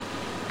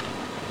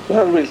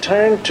Well, we'll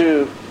turn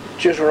to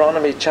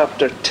Deuteronomy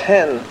chapter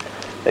 10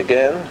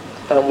 again,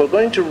 and we're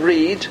going to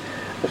read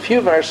a few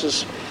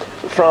verses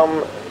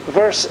from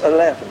verse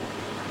 11.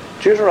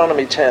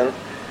 Deuteronomy 10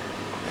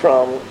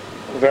 from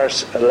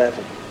verse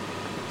 11.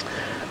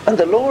 And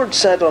the Lord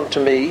said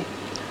unto me,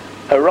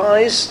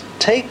 Arise,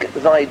 take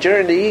thy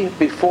journey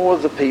before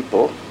the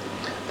people,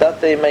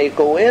 that they may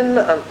go in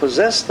and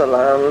possess the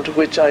land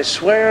which I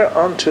swear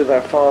unto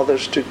their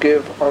fathers to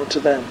give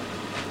unto them.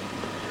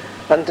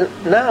 And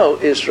now,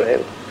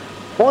 Israel,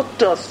 what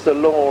doth the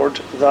Lord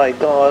thy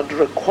God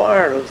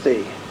require of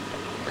thee?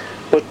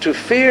 But to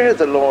fear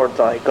the Lord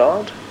thy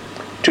God,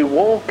 to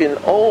walk in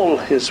all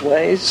his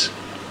ways,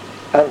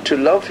 and to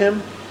love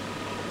him,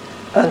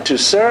 and to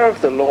serve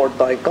the Lord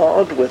thy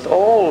God with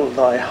all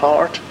thy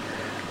heart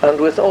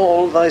and with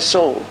all thy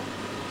soul,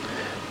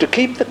 to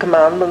keep the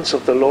commandments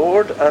of the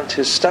Lord and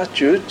his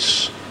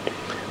statutes,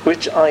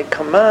 which I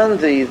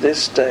command thee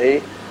this day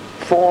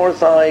for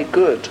thy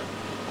good.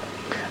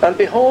 And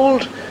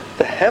behold,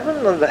 the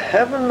heaven and the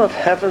heaven of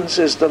heavens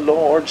is the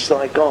Lord's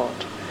thy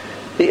God,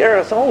 the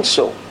earth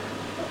also,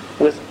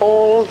 with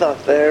all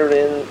that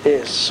therein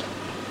is.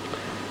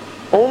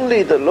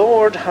 Only the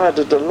Lord had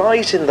a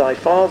delight in thy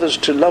fathers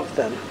to love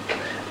them,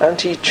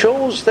 and he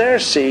chose their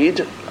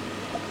seed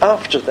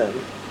after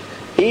them,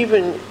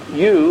 even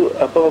you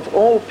above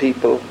all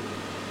people,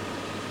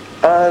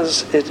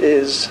 as it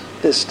is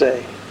this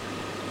day.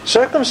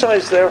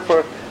 Circumcise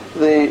therefore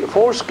the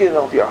foreskin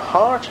of your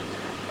heart,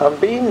 and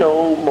be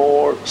no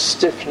more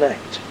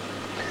stiff-necked.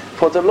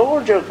 For the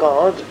Lord your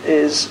God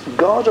is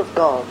God of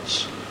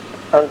gods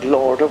and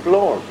Lord of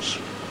lords,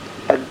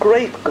 a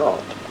great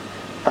God,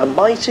 a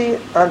mighty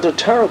and a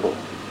terrible,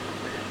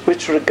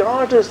 which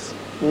regardeth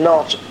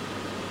not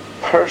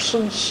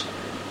persons,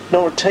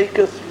 nor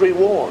taketh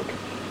reward.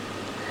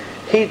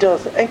 He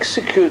doth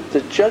execute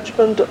the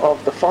judgment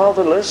of the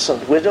fatherless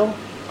and widow,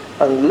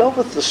 and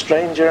loveth the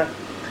stranger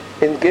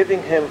in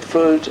giving him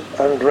food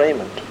and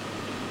raiment.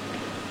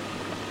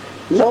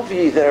 Love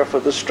ye therefore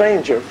the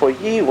stranger, for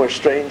ye were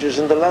strangers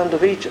in the land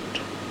of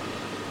Egypt.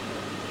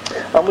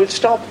 And we'll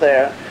stop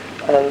there,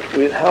 and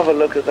we'll have a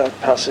look at that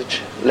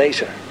passage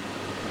later.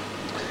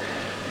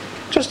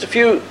 Just a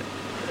few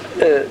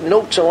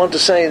notes I want to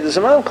say. There's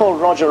a man called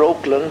Roger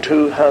Oakland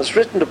who has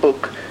written a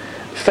book,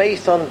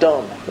 Faith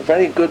Undone, a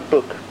very good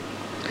book.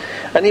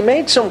 And he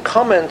made some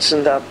comments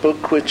in that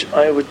book which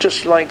I would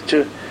just like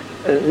to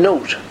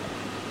note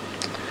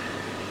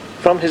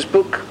from his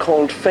book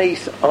called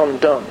Faith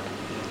Undone.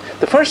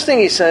 The first thing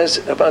he says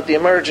about the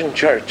emerging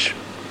church,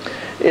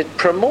 it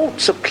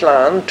promotes a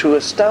plan to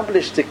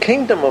establish the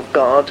kingdom of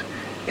God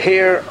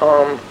here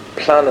on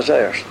planet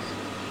Earth.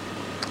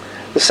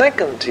 The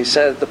second, he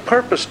said, the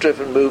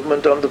purpose-driven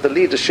movement under the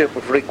leadership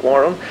of Rick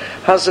Warren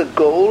has a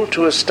goal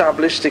to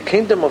establish the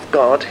kingdom of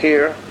God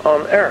here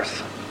on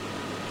earth.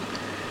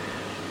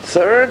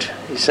 Third,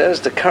 he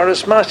says, the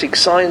charismatic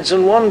signs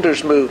and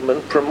wonders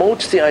movement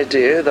promotes the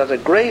idea that a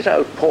great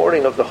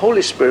outpouring of the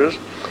Holy Spirit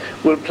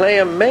will play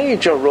a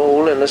major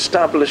role in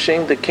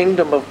establishing the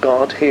kingdom of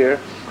God here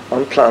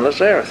on planet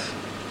Earth.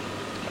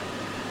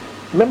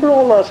 Remember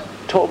all that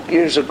talk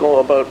years ago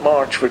about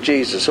March for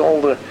Jesus, all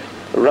the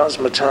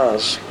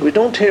razzmatazz? We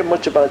don't hear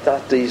much about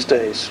that these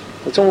days.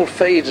 It's all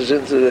faded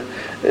into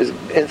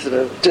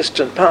the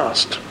distant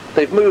past.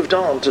 They've moved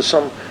on to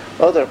some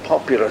other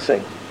popular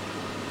thing.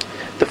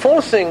 The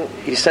fourth thing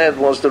he said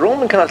was the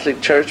Roman Catholic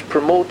Church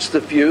promotes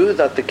the view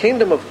that the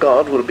kingdom of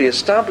God will be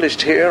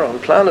established here on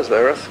planet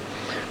Earth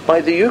by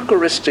the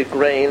Eucharistic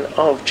reign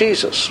of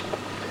Jesus.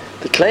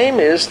 The claim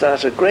is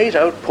that a great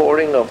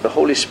outpouring of the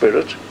Holy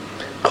Spirit,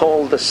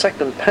 called the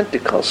Second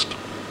Pentecost,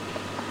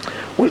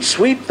 will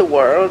sweep the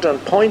world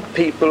and point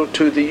people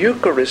to the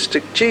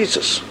Eucharistic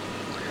Jesus.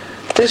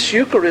 This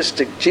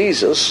Eucharistic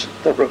Jesus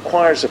that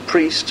requires a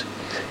priest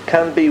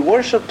can be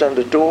worshipped and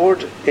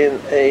adored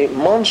in a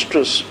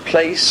monstrous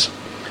place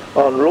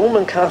on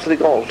Roman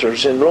Catholic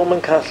altars in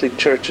Roman Catholic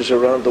churches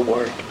around the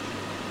world.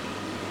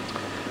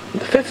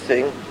 The fifth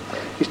thing,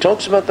 he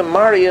talks about the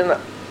Marian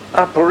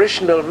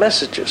apparitional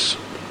messages.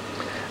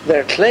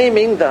 They're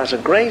claiming that a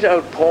great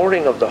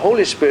outpouring of the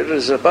Holy Spirit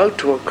is about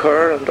to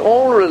occur, and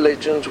all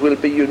religions will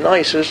be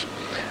united,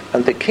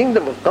 and the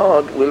kingdom of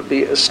God will be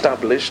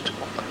established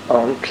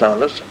on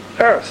planet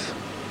Earth.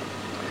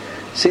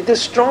 See,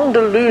 this strong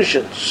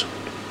delusions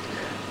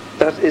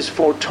that is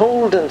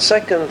foretold in 2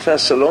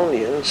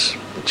 Thessalonians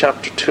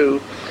chapter 2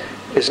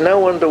 is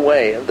now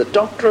underway, and the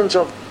doctrines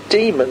of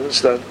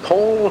demons that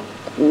Paul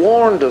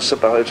warned us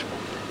about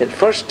in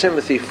 1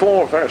 Timothy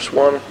 4 verse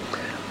 1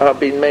 are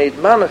being made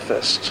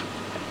manifest.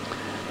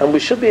 And we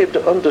should be able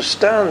to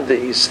understand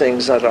these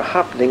things that are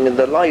happening in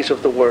the light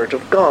of the Word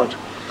of God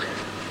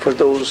for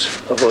those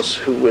of us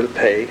who will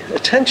pay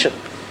attention.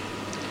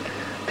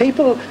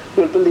 People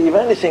will believe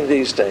anything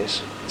these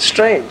days. It's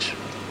strange.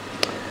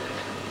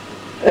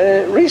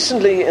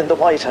 Recently in the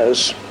White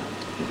House,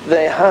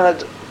 they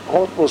had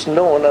what was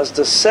known as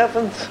the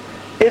 7th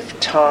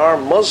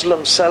Iftar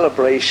Muslim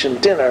celebration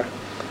dinner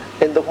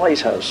in the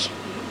White House.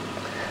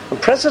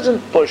 And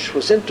President Bush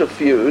was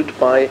interviewed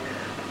by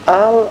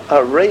Al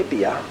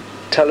Arabiya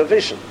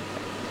Television.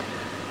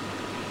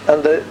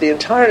 And the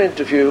entire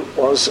interview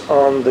was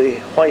on the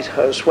White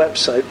House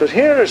website. But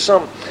here are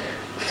some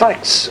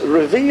facts,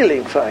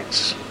 revealing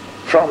facts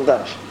from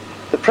that.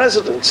 The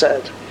president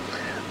said,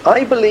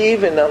 "I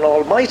believe in an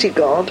almighty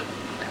God,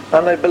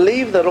 and I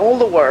believe that all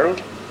the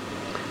world,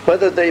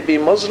 whether they be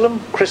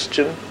Muslim,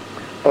 Christian,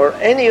 or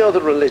any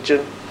other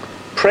religion,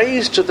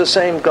 prays to the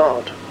same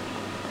God.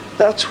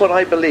 That's what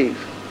I believe.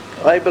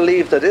 I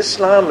believe that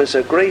Islam is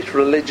a great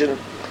religion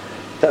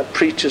that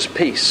preaches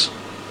peace."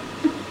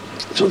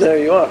 So there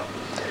you are.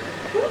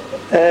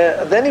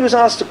 Then he was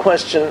asked a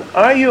question,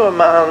 "Are you a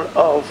man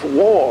of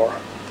war,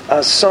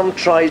 as some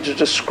try to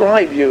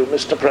describe you,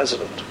 Mr.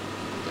 President?"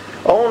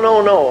 "Oh,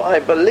 no. I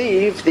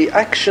believe the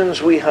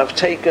actions we have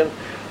taken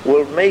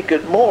will make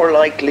it more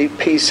likely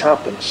peace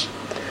happens."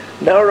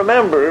 Now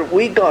remember,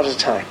 we got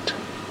attacked.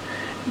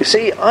 You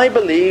see, I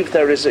believe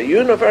there is a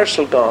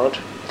universal God.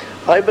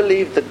 I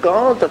believe the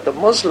God that the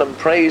Muslim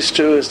prays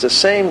to is the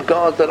same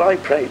God that I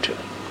pray to.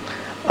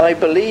 I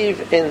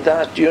believe in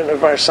that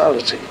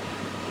universality.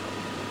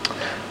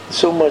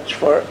 So much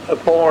for a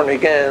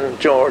born-again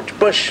George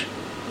Bush.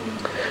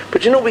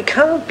 But you know, we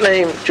can't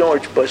blame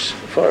George Bush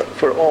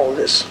for all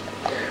this.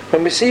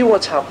 When we see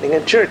what's happening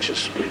in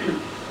churches.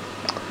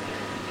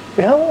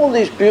 We have all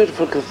these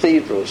beautiful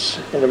cathedrals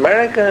in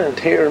America and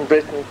here in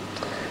Britain,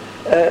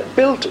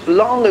 built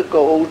long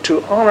ago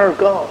to honour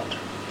God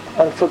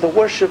and for the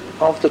worship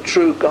of the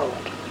true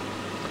God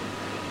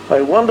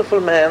by wonderful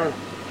men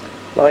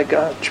like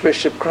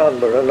Archbishop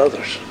Cranmer and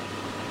others.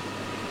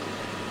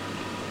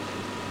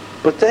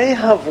 But they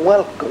have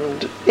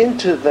welcomed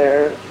into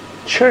their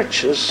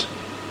churches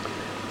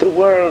the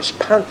world's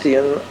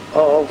pantheon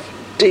of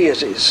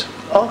deities.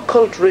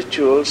 Occult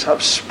rituals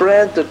have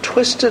spread the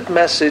twisted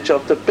message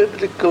of the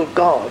biblical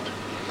God,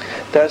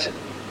 that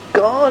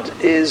God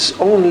is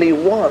only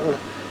one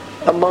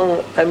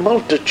among a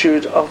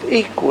multitude of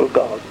equal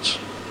gods,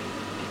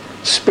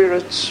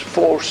 spirits,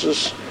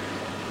 forces,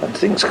 and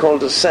things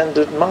called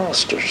ascended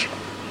masters.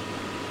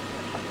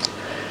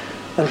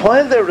 And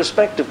while their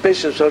respective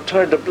bishops have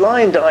turned a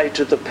blind eye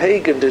to the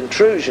pagan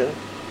intrusion,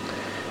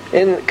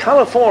 in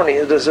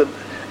California there's a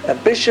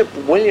Bishop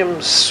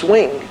William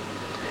Swing.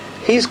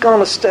 He's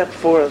gone a step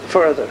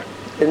further.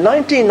 In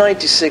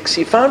 1996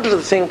 he founded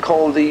a thing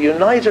called the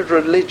United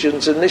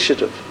Religions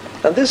Initiative.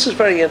 And this is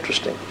very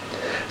interesting.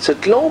 It's a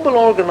global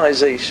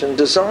organization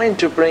designed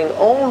to bring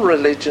all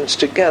religions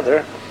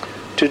together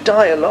to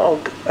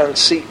dialogue and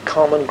seek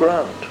common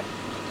ground.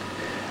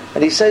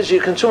 And he says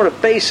you can sort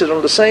of base it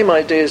on the same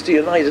idea as the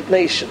United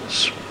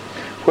Nations,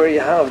 where you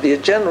have the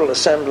General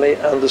Assembly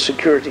and the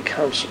Security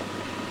Council.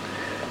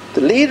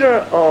 The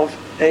leader of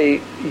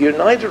a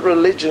United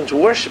Religions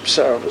worship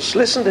service,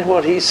 listen to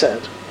what he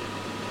said.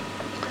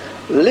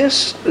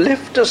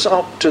 Lift us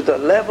up to the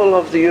level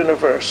of the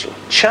universal.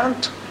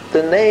 Chant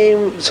the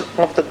names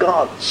of the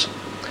gods.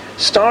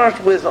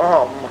 Start with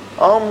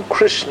Om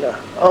Krishna,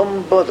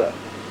 Om Buddha,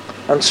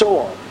 and so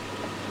on.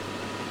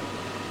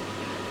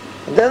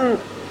 And then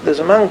there's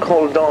a man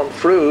called Don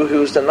Frew,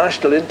 who's the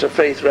national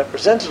interfaith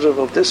representative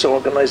of this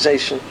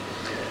organization,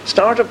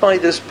 started by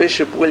this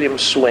Bishop William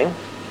Swing.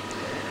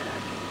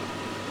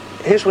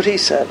 Here's what he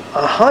said.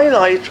 A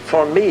highlight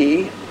for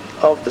me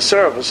of the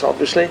service,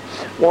 obviously,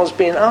 was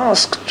being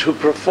asked to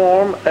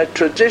perform a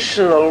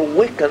traditional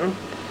Wiccan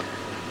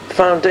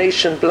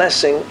foundation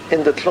blessing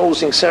in the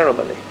closing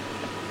ceremony.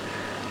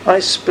 I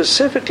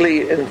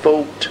specifically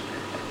invoked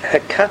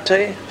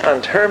Hecate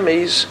and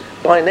Hermes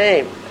by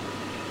name.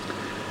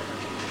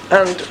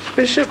 And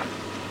Bishop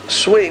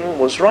Swing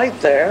was right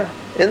there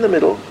in the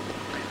middle,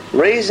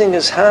 raising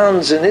his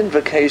hands in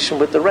invocation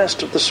with the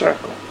rest of the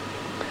circle.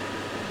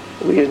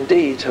 We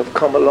indeed have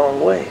come a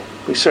long way.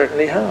 We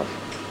certainly have.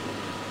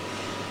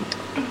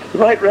 The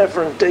Right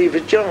Reverend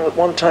David Young, at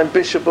one time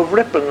Bishop of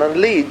Ripon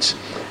and Leeds,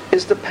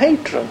 is the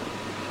patron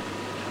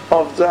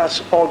of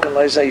that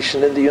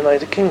organisation in the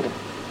United Kingdom.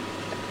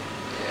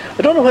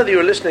 I don't know whether you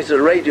were listening to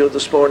the radio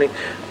this morning,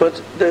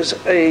 but there's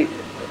a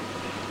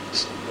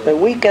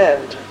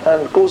weekend,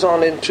 and goes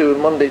on into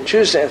Monday and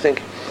Tuesday, I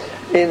think,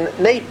 in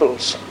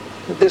Naples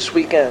this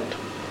weekend.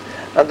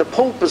 And the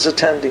Pope is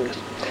attending it.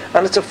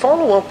 And it's a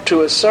follow-up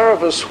to a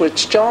service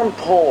which John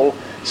Paul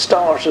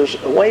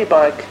started way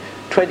back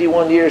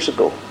 21 years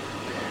ago,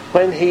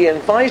 when he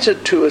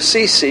invited to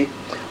Assisi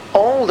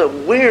all the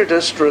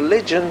weirdest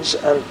religions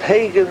and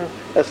pagan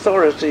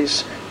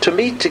authorities to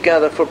meet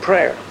together for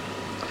prayer.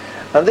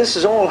 And this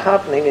is all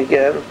happening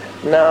again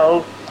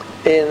now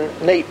in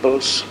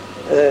Naples,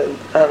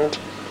 and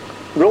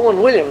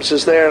Rowan Williams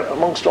is there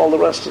amongst all the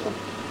rest of them.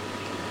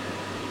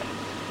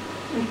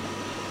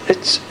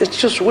 It's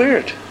just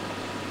weird.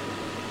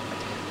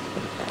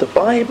 The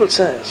Bible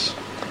says,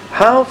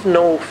 have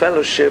no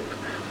fellowship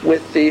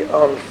with the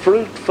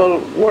unfruitful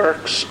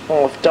works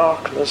of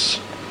darkness,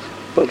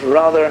 but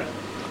rather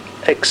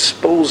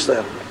expose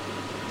them.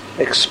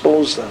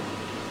 Expose them.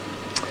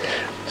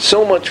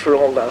 So much for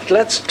all that.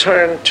 Let's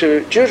turn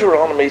to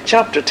Deuteronomy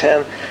chapter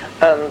 10,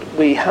 and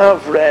we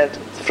have read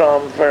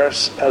from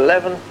verse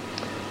 11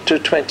 to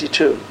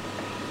 22.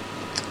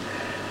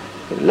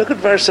 Look at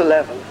verse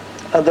 11.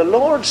 And the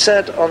Lord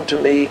said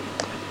unto me,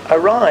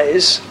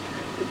 Arise,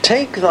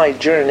 take thy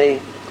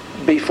journey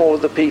before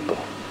the people.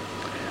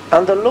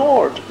 And the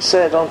Lord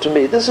said unto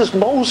me, this is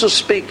Moses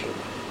speaking,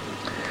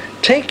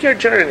 take your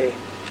journey.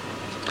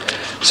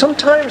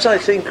 Sometimes I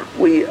think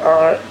we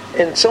are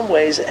in some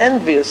ways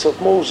envious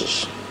of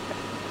Moses.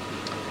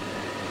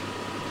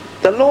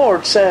 The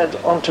Lord said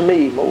unto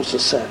me,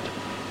 Moses said.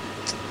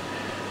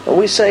 And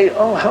we say,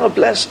 oh, how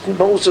blessed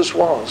Moses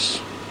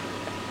was.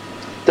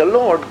 The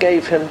Lord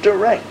gave him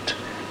direct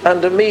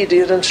and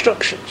immediate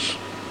instructions.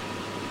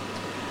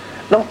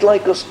 Not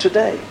like us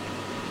today.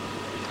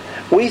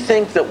 We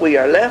think that we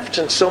are left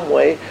in some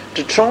way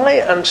to try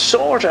and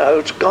sort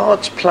out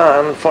God's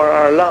plan for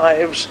our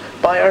lives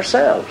by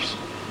ourselves.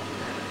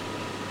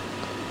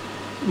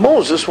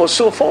 Moses was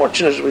so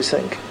fortunate, we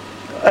think.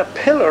 A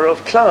pillar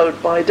of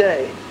cloud by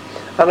day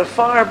and a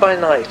fire by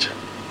night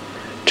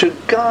to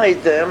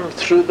guide them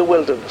through the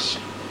wilderness.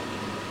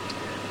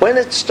 When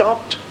it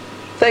stopped,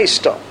 they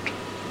stopped.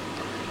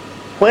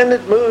 When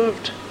it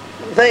moved,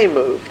 they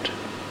moved.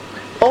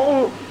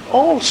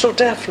 All so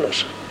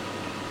definite.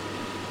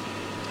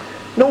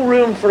 No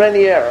room for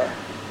any error.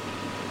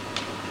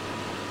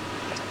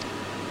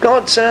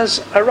 God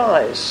says,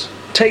 arise,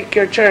 take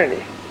your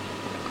journey.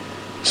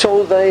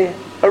 So they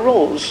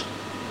arose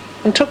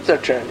and took their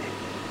journey.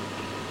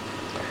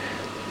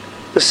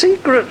 The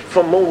secret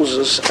for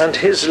Moses and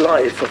his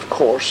life, of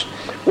course,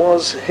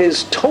 was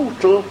his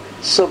total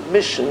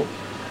submission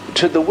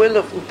to the will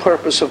and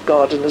purpose of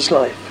God in his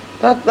life.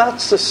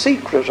 That's the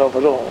secret of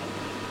it all.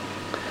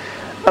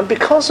 And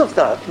because of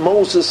that,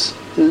 Moses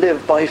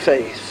lived by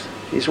faith.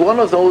 He's one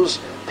of those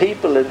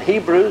people in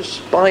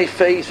Hebrews, by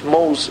faith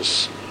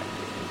Moses.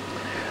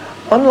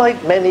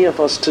 Unlike many of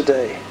us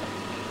today,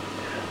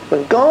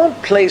 when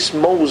God placed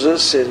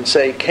Moses in,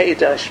 say,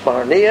 Kadesh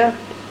Barnea,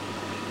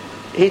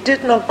 he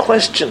did not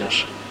question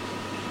it.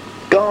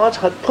 God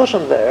had put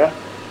him there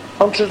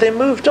until they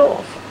moved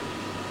off.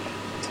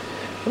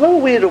 I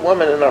remember we had a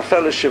woman in our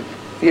fellowship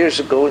years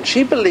ago, and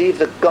she believed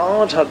that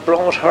God had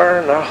brought her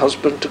and her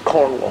husband to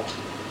Cornwall.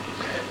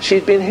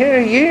 She'd been here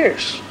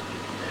years,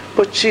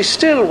 but she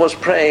still was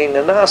praying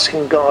and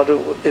asking God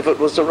if it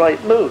was the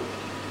right move.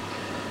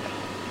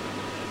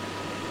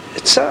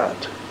 It's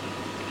sad.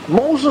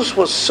 Moses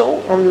was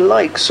so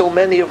unlike so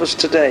many of us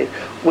today.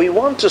 We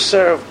want to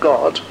serve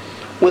God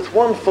with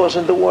one foot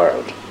in the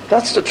world.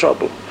 That's the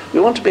trouble. We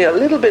want to be a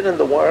little bit in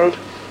the world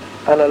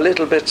and a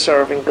little bit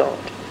serving God.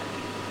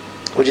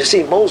 Well, you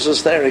see,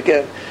 Moses there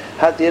again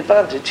had the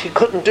advantage. He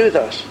couldn't do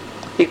that.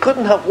 He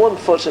couldn't have one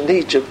foot in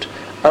Egypt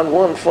and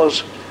one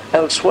foot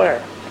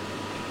elsewhere.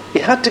 He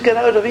had to get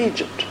out of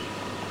Egypt.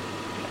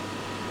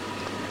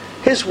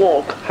 His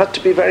walk had to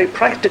be very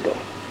practical.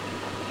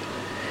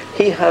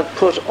 He had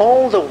put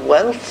all the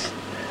wealth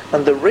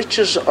and the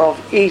riches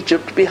of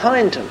Egypt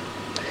behind him.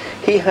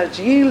 He had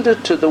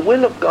yielded to the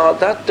will of God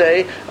that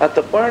day at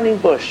the burning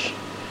bush.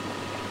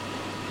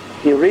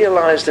 He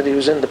realized that he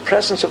was in the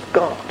presence of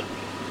God.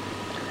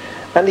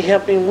 And he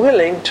had been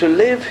willing to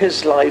live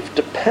his life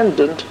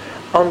dependent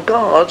on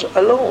God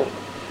alone.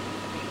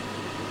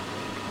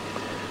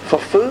 For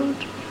food,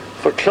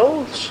 for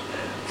clothes,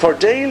 for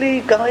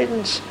daily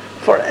guidance,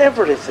 for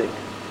everything.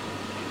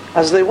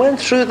 As they went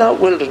through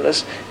that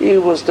wilderness, he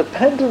was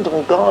dependent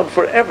on God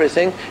for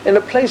everything in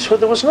a place where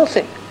there was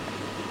nothing.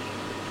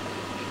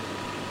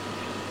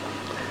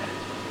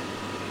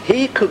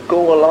 He could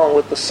go along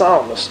with the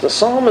psalmist. The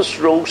psalmist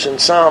wrote in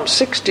Psalm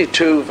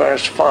 62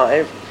 verse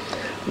 5,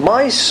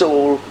 my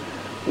soul,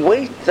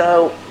 wait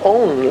thou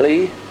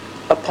only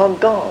upon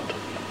God,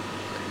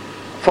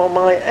 for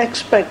my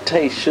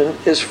expectation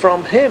is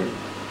from him.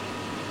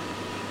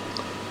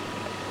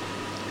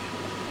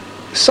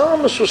 The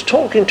psalmist was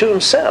talking to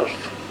himself.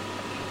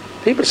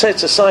 People say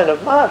it's a sign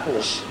of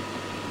madness.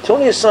 It's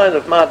only a sign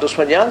of madness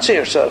when you answer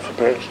yourself,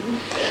 apparently.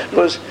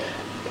 But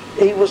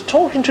he was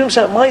talking to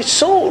himself, my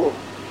soul,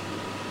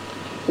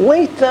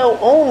 wait thou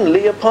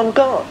only upon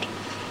God.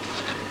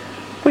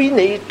 We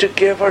need to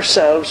give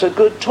ourselves a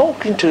good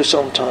talking to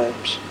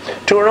sometimes,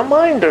 to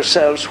remind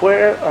ourselves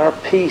where our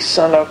peace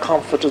and our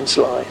confidence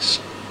lies.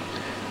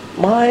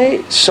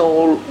 My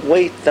soul,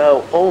 wait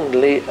thou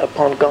only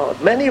upon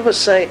God. Many of us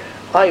say,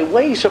 I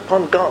wait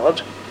upon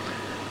God,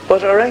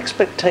 but our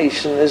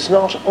expectation is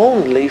not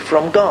only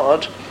from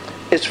God,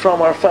 it's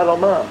from our fellow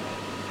man.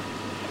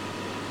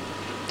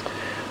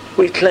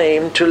 We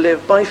claim to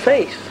live by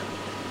faith.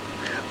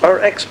 Our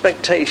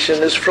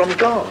expectation is from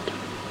God.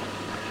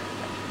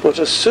 But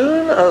as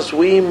soon as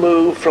we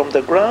move from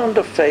the ground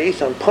of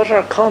faith and put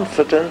our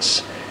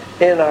confidence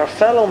in our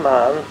fellow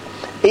man,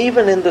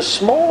 even in the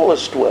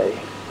smallest way,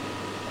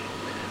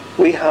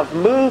 we have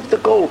moved the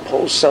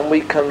goalposts, and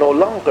we can no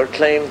longer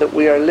claim that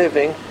we are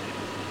living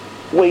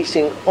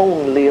waiting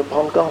only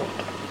upon God.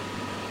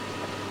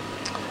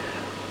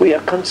 We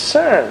are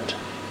concerned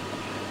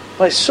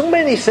by so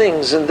many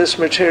things in this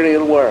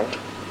material world.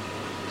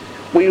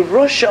 We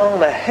rush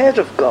on ahead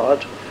of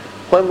God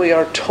when we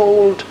are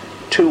told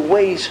to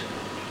wait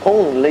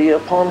only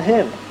upon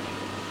him.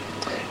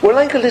 We're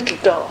like a little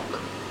dog.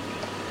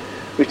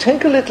 We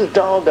take a little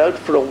dog out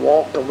for a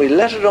walk and we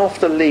let it off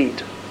the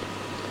lead.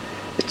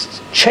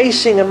 It's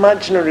chasing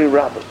imaginary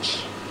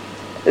rabbits.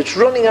 It's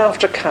running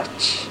after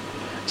cats.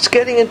 It's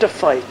getting into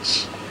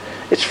fights.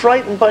 It's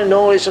frightened by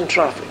noise and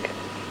traffic.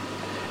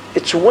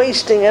 It's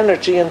wasting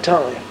energy and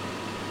time.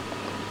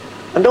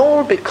 And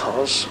all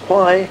because,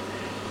 why?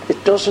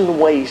 It doesn't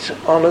wait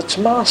on its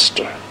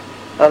master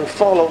and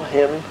follow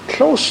him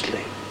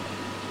closely.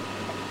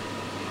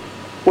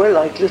 We're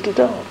like little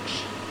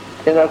dogs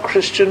in our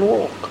Christian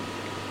walk.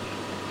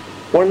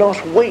 We're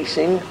not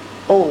waiting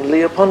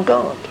only upon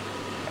God.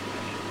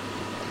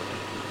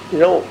 You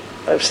know,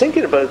 I was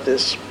thinking about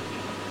this.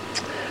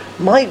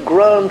 My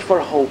ground for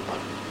hope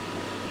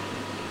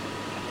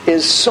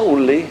is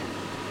solely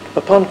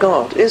upon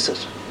God, is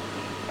it?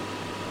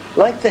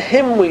 Like the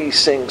hymn we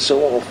sing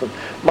so often,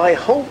 my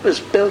hope is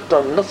built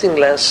on nothing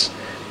less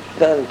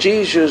than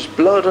Jesus'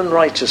 blood and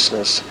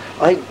righteousness.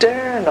 I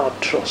dare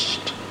not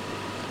trust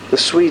the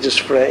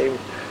sweetest frame,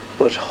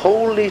 but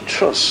wholly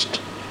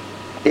trust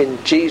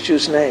in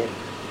Jesus' name.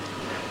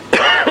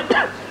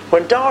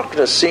 When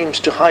darkness seems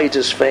to hide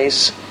his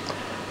face,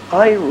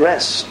 I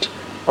rest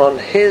on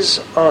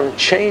his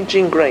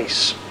unchanging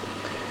grace.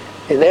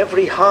 In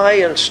every high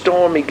and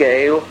stormy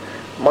gale,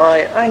 my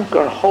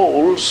anchor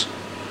holds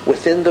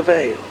within the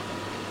veil.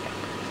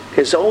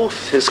 His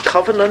oath, his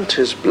covenant,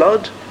 his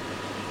blood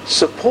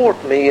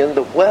support me in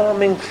the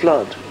whelming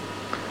flood.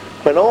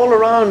 When all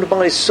around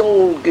my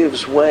soul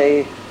gives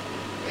way,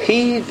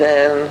 he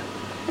then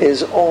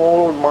is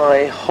all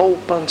my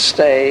hope and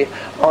stay.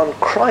 On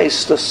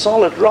Christ, the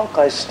solid rock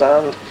I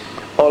stand,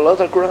 all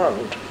other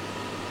ground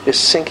is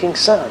sinking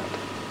sand.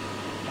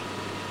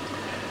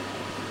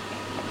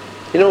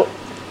 You know,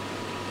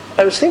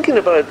 I was thinking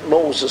about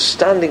Moses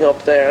standing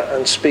up there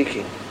and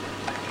speaking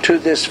to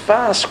this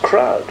vast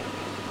crowd.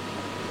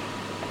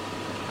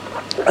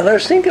 And I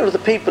was thinking of the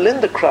people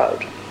in the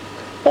crowd,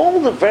 all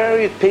the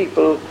varied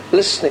people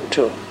listening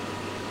to him.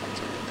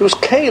 There was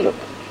Caleb,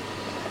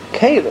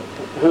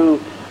 who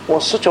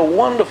was such a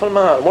wonderful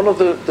man, one of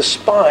the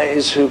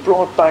spies who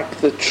brought back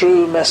the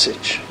true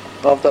message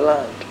of the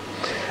land.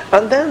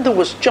 And then there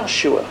was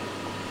Joshua,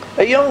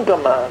 a younger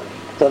man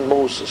than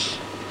Moses,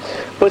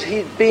 but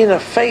he'd been a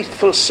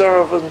faithful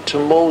servant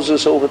to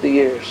Moses over the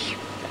years.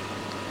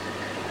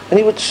 And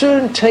he would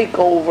soon take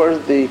over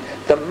the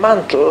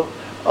mantle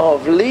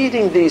of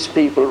leading these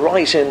people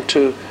right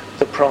into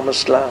the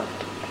promised land.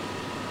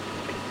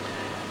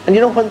 And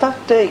you know, when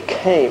that day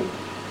came,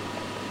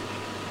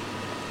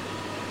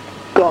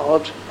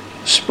 God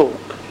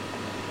spoke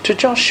to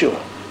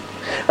Joshua.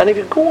 And if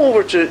you go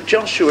over to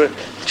Joshua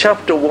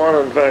chapter 1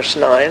 and verse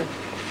 9,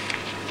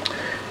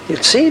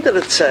 you'll see that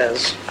it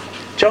says,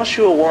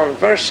 Joshua 1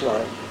 verse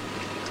 9,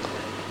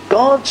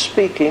 God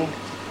speaking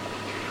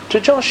to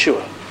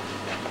Joshua,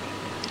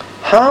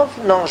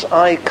 have not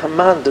I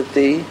commanded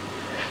thee,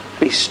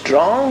 be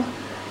strong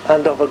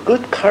and of a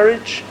good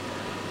courage,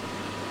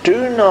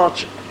 be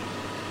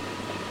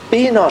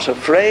not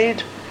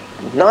afraid,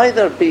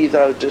 neither be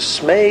thou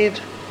dismayed,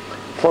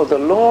 for the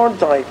Lord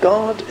thy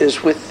God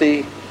is with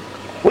thee,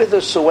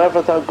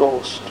 whithersoever thou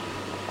goest.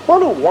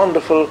 What a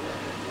wonderful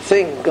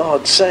thing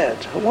God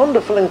said. A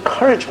wonderful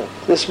encouragement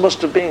this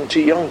must have been to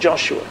young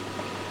Joshua.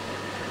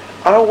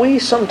 Are we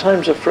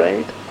sometimes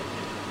afraid?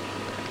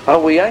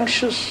 Are we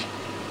anxious?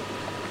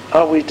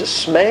 Are we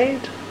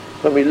dismayed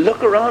when we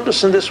look around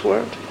us in this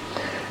world?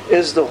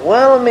 Is the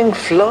whelming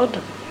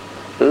flood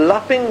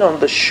lapping on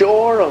the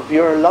shore of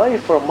your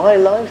life or my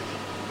life?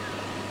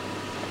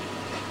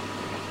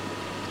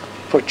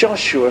 For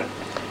Joshua,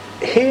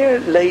 here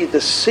lay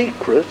the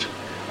secret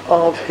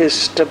of his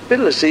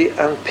stability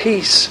and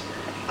peace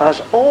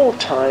at all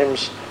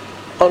times,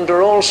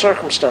 under all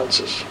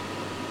circumstances.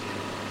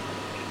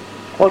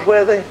 What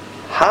were they?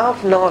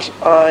 Have not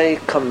I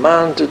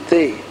commanded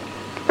thee?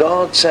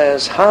 God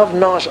says, have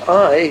not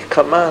I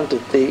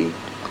commanded thee?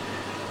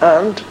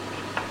 And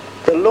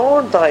the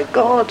Lord thy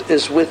God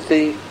is with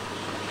thee,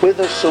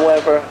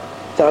 whithersoever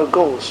thou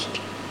goest.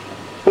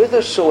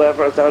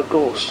 Whithersoever thou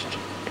goest.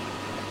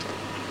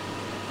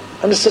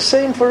 And it's the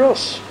same for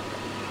us.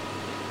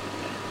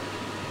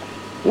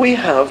 We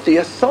have the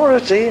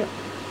authority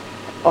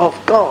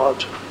of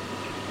God.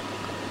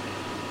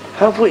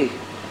 Have we?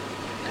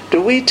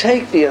 Do we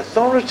take the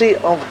authority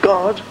of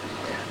God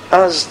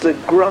as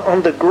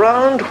on the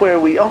ground where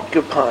we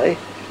occupy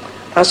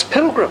as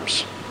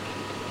pilgrims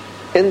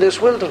in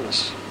this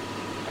wilderness?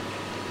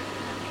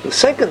 The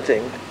second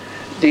thing,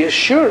 the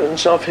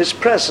assurance of his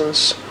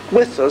presence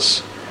with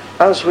us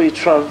as we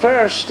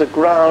traverse the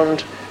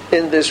ground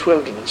in this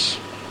wilderness.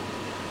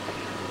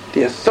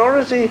 The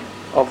authority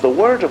of the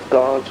Word of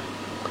God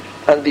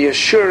and the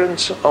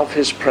assurance of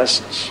his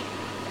presence.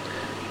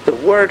 The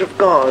Word of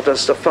God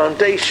as the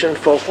foundation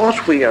for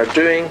what we are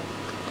doing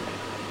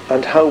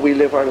and how we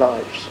live our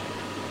lives.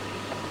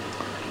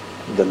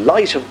 The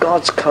light of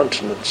God's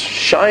countenance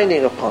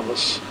shining upon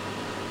us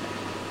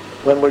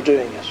when we're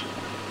doing it.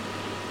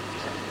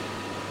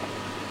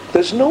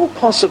 There's no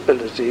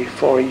possibility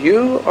for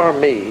you or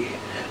me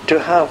to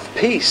have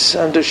peace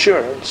and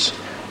assurance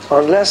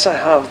unless I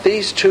have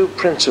these two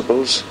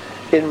principles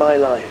in my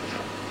life.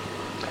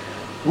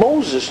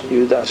 Moses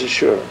knew that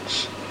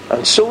assurance,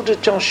 and so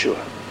did Joshua,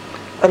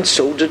 and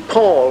so did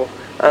Paul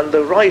and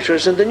the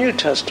writers in the New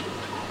Testament.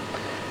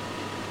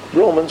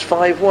 Romans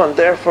 5:1,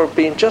 therefore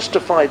being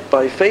justified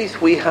by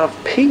faith we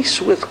have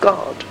peace with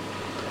God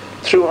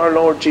through our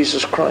Lord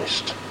Jesus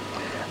Christ.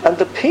 And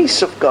the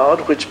peace of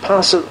God which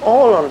passeth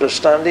all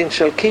understanding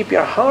shall keep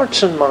your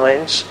hearts and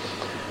minds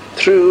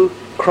through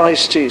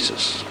Christ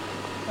Jesus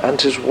and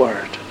his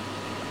word.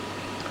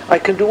 I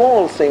can do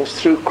all things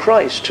through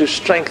Christ who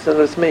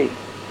strengtheneth me.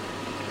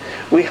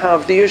 We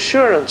have the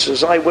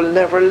assurances, I will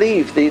never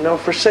leave thee nor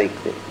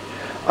forsake thee.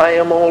 I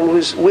am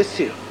always with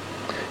you.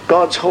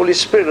 God's Holy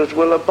Spirit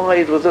will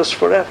abide with us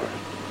forever.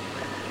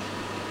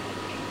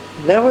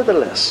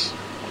 Nevertheless,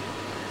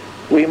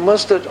 we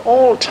must at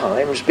all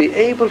times be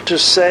able to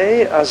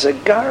say, as a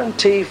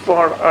guarantee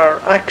for our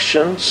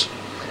actions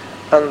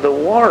and the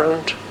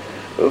warrant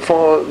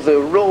for the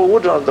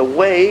road or the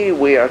way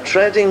we are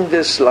treading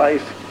this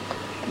life,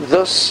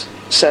 thus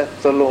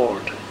saith the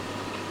Lord.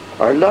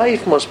 Our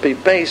life must be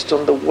based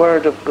on the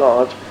Word of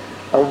God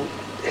and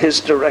his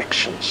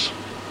directions.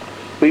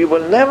 We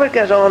will never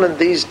get on in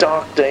these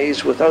dark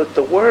days without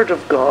the Word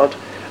of God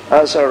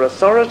as our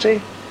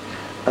authority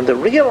and the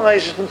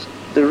realization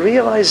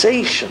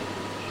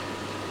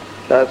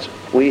that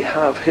we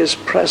have his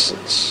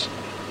presence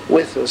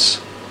with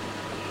us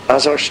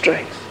as our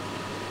strength.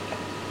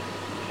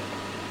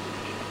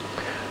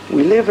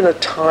 We live in a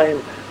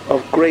time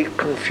of great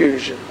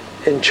confusion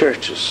in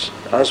churches,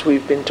 as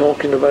we've been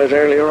talking about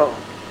earlier on.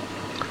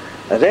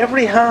 At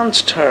every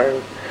hand's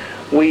turn,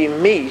 we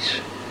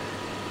meet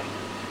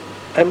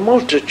a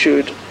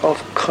multitude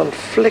of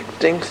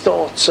conflicting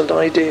thoughts and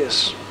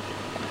ideas.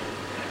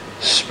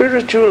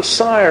 Spiritual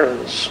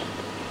sirens,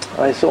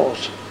 I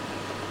thought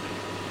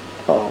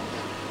of.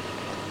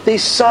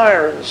 These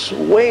sirens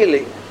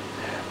wailing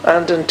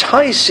and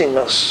enticing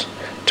us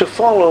to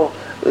follow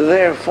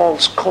their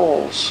false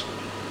calls,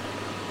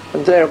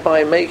 and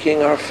thereby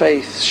making our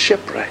faith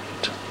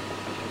shipwrecked.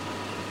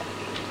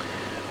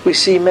 We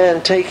see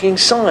men taking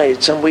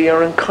sides, and we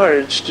are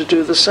encouraged to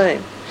do the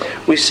same.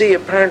 We see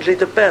apparently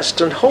the best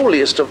and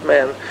holiest of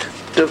men,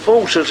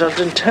 devoted and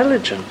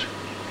intelligent,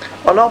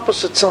 on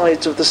opposite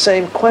sides of the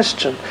same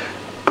question,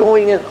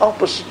 going in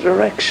opposite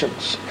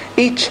directions,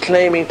 each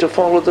claiming to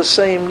follow the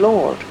same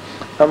Lord,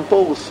 and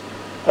both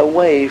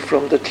away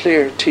from the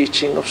clear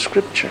teaching of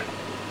Scripture.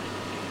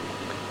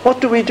 What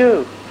do we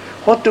do?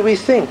 What do we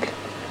think?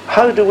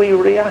 How do we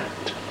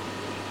react?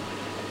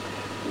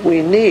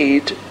 We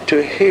need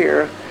to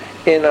hear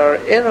in our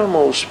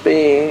innermost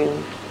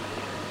being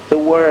the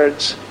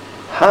words,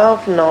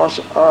 have not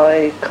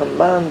I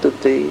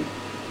commanded thee?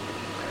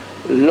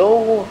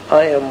 Lo,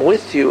 I am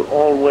with you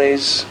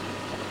always.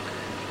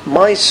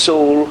 My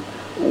soul,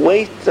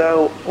 wait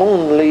thou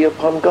only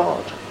upon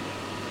God,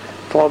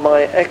 for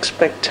my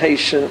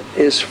expectation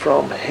is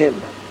from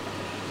him.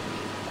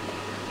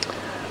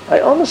 I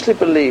honestly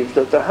believe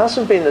that there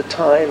hasn't been a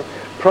time,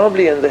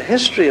 probably in the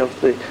history of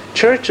the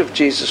Church of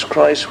Jesus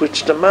Christ,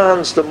 which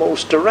demands the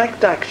most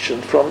direct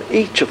action from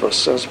each of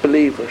us as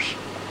believers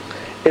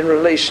in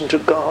relation to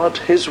God,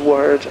 his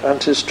word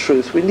and his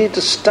truth. We need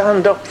to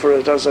stand up for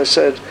it, as I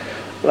said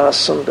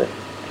last Sunday.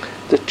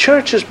 The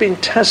church has been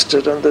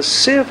tested, and the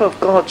sieve of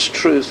God's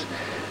truth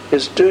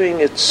is doing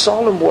its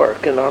solemn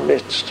work in our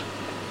midst.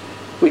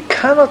 We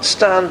cannot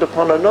stand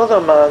upon another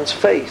man's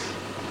faith.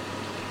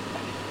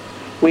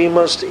 We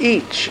must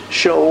each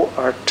show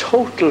our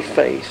total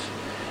faith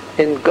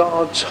in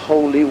God's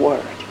holy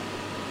word.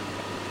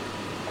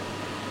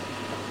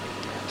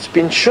 It's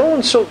been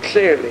shown so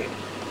clearly,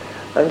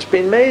 and it's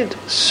been made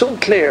so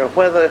clear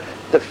whether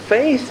the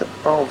faith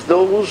of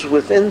those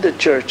within the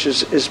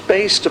churches is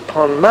based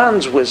upon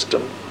man's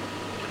wisdom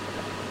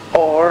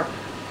or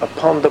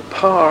upon the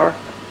power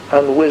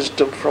and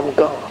wisdom from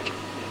God.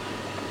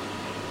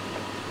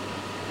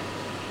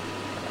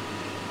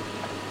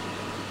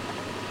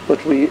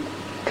 But we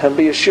can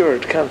be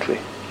assured, can't we?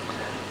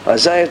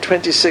 Isaiah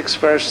 26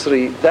 verse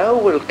 3, thou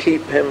wilt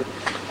keep him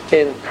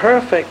in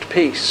perfect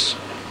peace.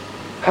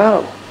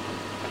 How?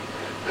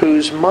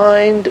 Whose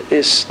mind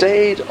is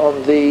stayed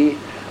on thee,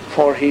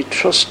 for he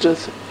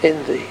trusteth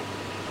in thee.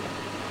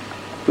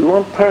 If we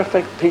want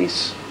perfect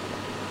peace,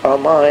 our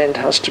mind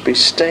has to be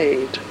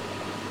stayed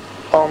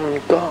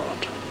on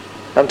God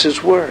and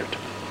his word,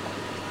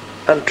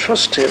 and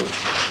trust him,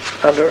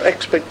 and our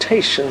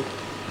expectation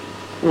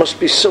must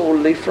be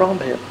solely from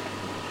him.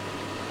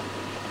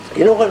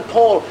 You know, when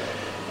Paul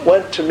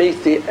went to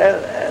meet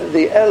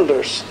the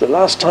elders, the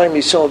last time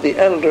he saw the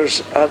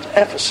elders at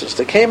Ephesus,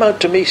 they came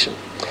out to meet him,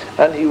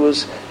 and he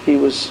was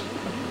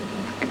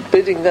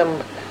bidding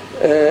them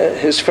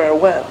his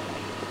farewell,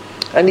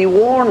 and he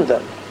warned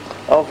them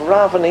of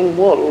ravening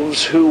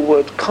wolves who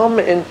would come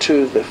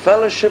into the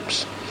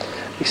fellowships.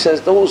 He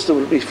says those that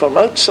will be from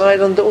outside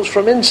and those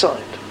from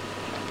inside,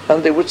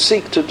 and they would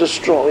seek to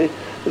destroy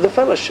the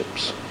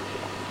fellowships.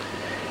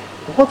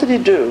 What did he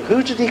do?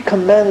 Who did he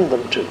commend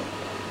them to?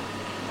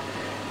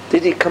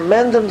 Did he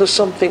commend them to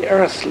something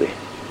earthly?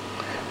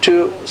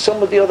 To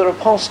some of the other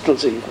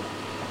apostles even?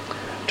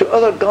 To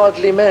other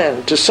godly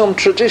men? To some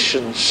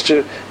traditions?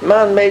 To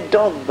man-made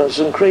dogmas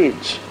and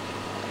creeds?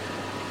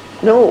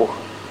 No.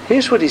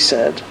 Here's what he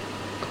said.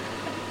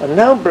 And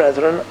now,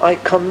 brethren, I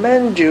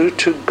commend you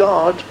to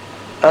God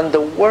and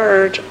the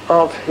word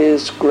of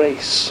his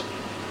grace,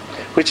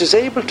 which is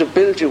able to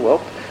build you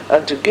up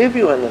and to give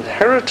you an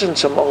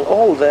inheritance among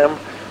all them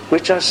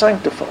which are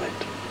sanctified.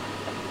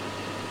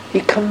 He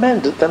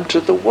commended them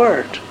to the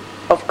word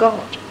of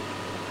God.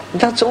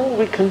 And that's all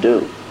we can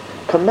do.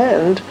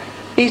 Commend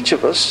each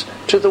of us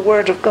to the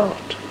word of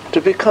God,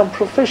 to become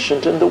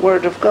proficient in the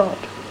word of God.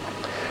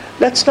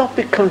 Let's not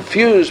be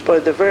confused by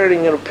the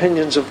varying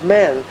opinions of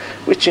men,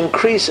 which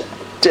increase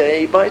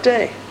day by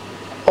day.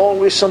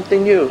 Always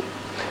something new.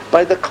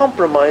 By the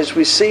compromise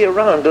we see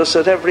around us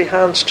at every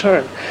hand's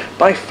turn.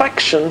 By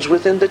factions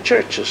within the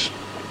churches.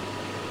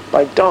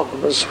 By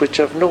dogmas which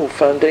have no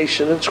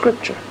foundation in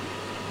Scripture.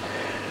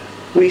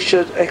 We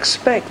should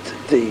expect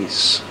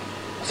these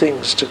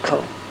things to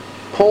come.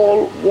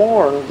 Paul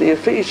warned the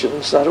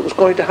Ephesians that it was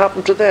going to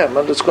happen to them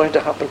and it's going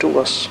to happen to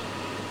us.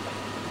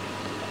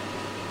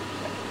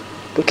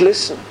 But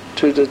listen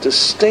to the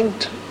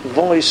distinct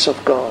voice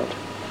of God.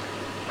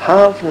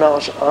 Have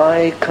not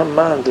I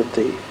commanded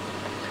thee?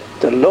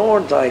 The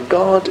Lord thy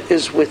God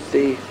is with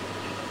thee,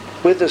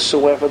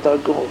 whithersoever thou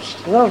goest.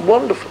 Isn't that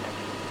wonderful?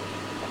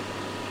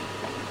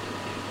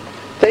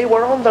 They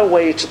were on their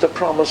way to the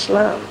promised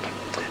land.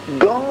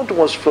 God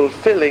was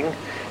fulfilling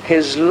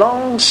his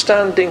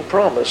long-standing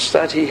promise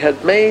that he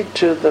had made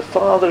to the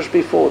fathers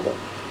before them.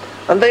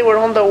 And they were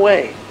on their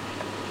way.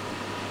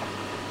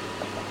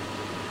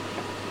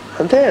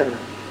 And then,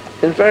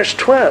 in verse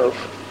 12,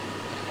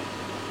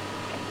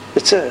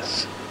 it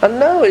says, and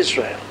now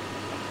Israel,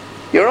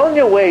 you're on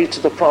your way to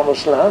the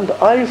promised land.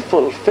 I've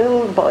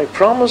fulfilled my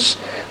promise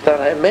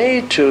that I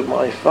made to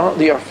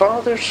your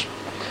fathers.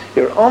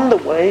 You're on the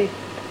way.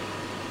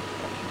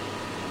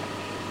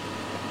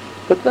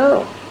 But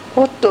now,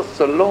 what doth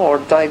the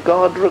Lord thy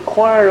God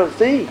require of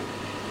thee?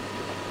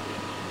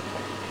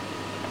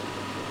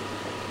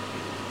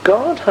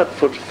 God had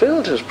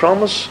fulfilled his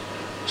promise,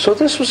 so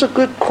this was a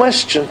good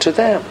question to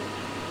them.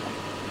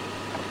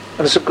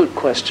 And it's a good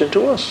question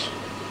to us.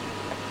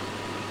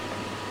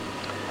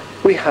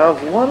 We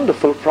have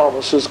wonderful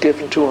promises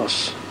given to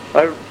us.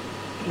 I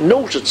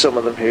noted some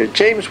of them here.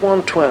 James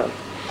 1:12.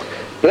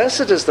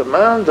 Blessed is the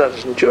man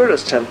that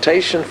endureth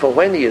temptation, for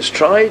when he is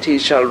tried, he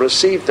shall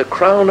receive the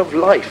crown of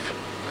life,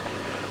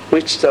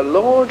 which the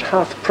Lord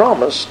hath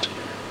promised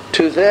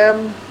to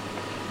them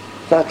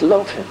that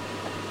love him.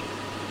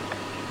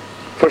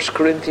 1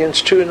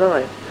 Corinthians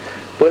 2:9.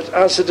 But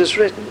as it is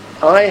written,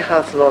 eye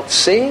hath not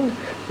seen,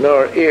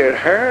 nor ear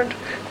heard,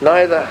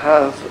 neither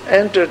hath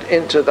entered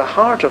into the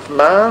heart of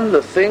man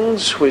the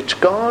things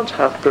which God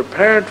hath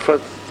prepared for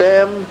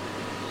them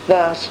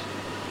that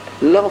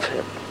love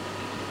him.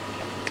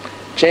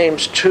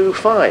 James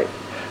 2:5.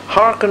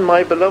 Hearken,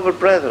 my beloved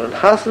brethren,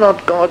 hath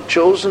not God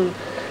chosen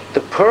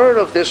the poor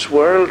of this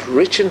world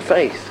rich in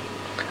faith,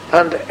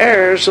 and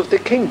heirs of the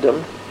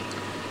kingdom,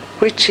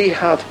 which he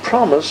hath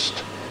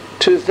promised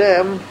to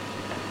them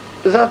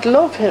that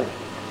love him?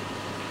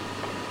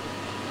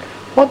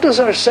 What does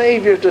our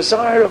Saviour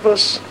desire of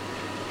us?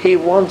 He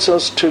wants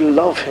us to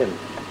love him.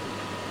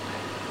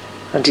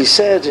 And he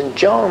said in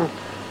John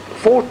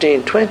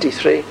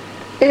 14:23,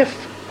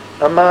 if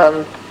a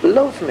man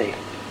love me,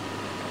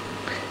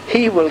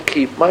 he will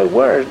keep my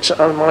words,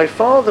 and my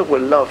Father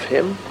will love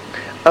him,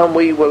 and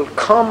we will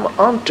come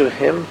unto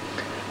him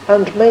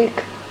and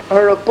make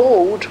our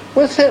abode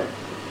with him.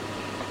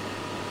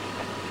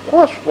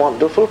 What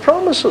wonderful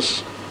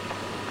promises!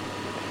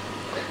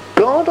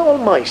 God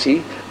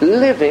Almighty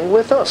living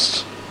with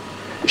us,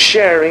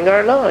 sharing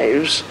our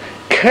lives,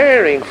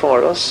 caring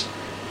for us,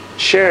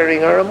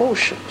 sharing our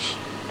emotions.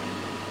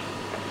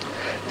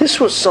 This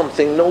was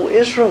something no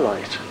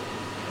Israelite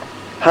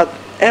had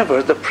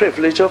ever the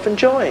privilege of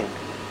enjoying.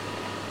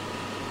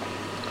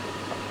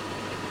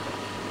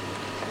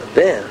 And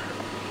then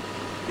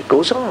it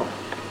goes on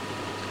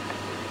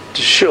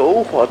to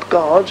show what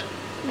God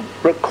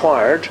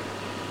required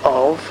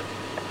of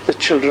the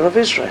children of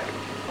Israel.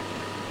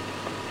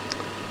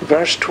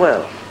 Verse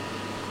 12.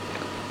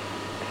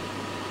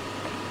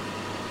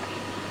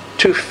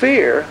 To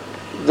fear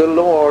the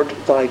Lord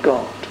thy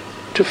God.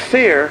 To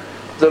fear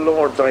the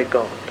Lord thy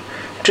God.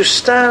 To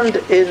stand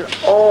in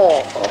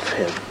awe of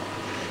him.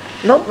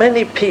 Not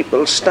many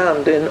people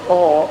stand in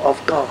awe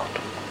of God.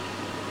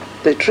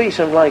 They treat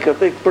him like a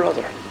big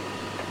brother.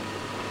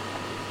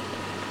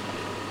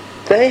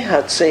 They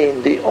had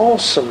seen the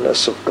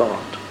awesomeness of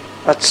God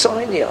at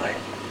Sinai.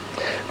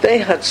 They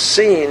had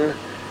seen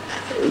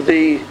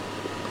the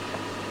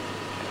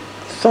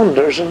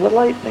thunders and the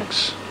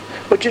lightnings.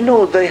 But you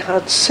know, they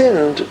had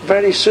sinned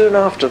very soon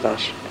after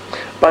that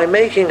by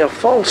making a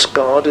false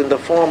god in the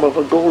form of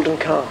a golden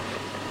calf,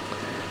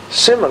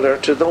 similar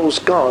to those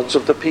gods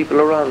of the people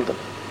around them.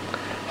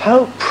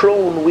 How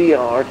prone we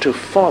are to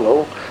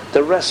follow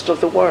the rest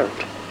of the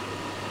world,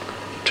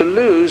 to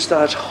lose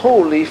that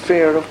holy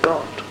fear of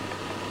God,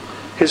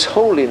 His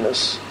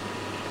holiness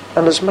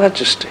and His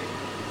majesty.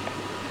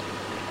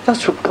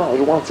 That's what God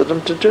wanted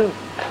them to do.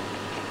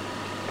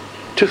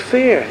 To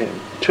fear Him,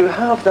 to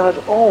have that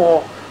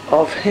awe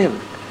of Him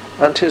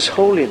and His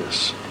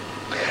holiness.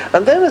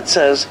 And then it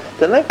says,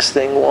 the next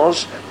thing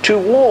was to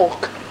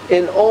walk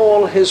in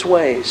all His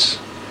ways.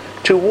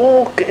 To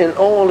walk in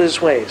all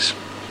His ways.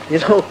 You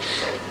know,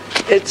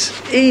 it's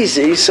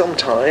easy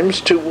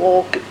sometimes to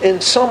walk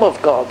in some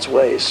of God's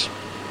ways.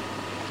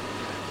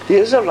 The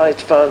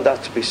Israelites found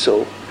that to be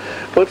so.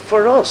 But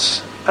for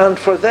us and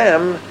for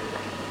them,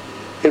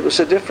 it was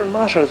a different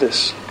matter,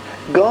 this.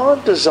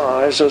 God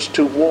desires us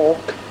to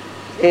walk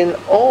in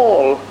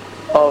all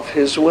of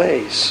His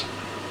ways.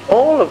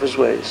 All of His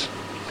ways.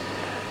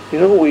 You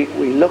know, we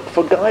look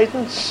for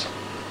guidance.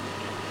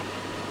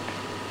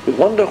 We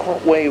wonder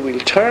what way we'll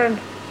turn.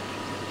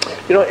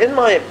 You know, in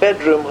my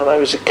bedroom when I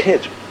was a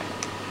kid,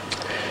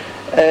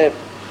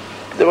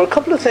 there were a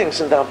couple of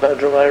things in that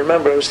bedroom I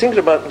remember. I was thinking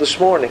about it this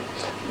morning.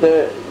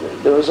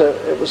 It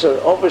was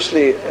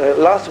obviously a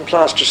lath and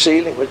plaster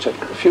ceiling which had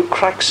a few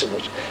cracks in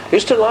it. I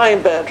used to lie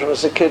in bed when I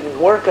was a kid and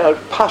work out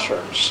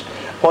patterns,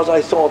 what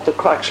I thought the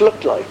cracks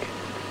looked like.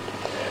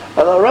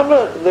 And I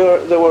remember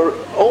there were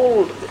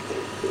old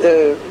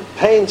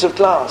panes of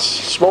glass,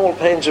 small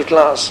panes of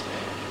glass,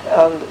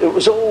 and it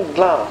was old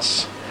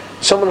glass.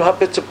 Some of them had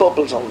bits of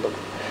bubbles on them.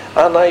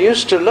 And I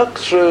used to look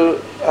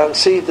through and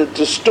see the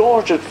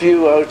distorted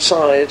view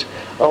outside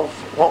of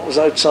what was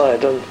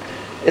outside. And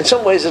in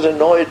some ways it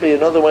annoyed me,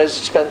 in other ways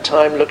I spent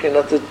time looking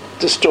at the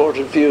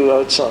distorted view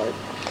outside.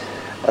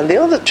 And the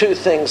other two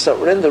things that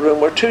were in the room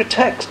were two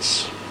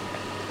texts.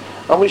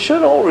 And we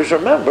should always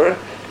remember,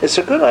 it's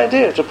a good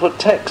idea to put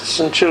texts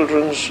in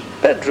children's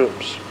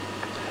bedrooms.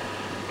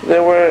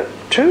 There were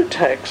two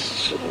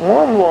texts.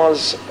 One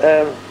was,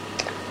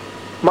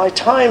 my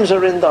times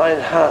are in thine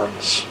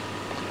hands.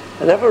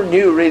 I never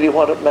knew really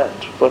what it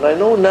meant, but I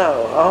know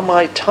now, are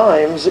my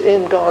times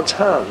in God's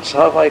hands?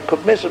 Have I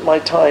committed my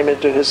time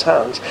into His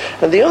hands?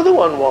 And the other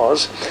one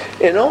was,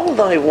 in all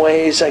thy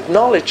ways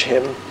acknowledge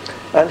Him,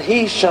 and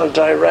He shall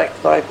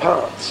direct thy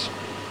paths.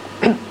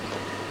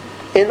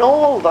 In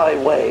all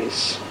thy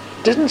ways.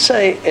 Didn't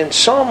say, in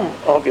some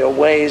of your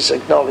ways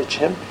acknowledge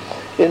Him.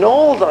 In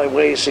all thy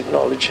ways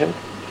acknowledge Him.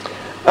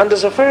 And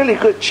there's a fairly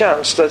good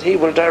chance that He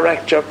will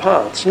direct your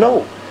paths.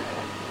 No.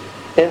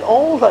 In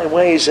all thy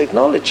ways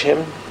acknowledge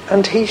Him,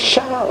 and He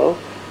shall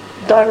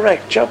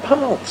direct your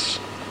paths.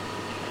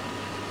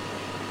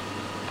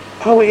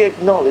 Are we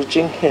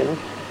acknowledging Him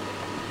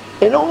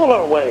in all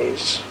our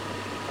ways,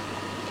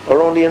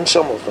 or only in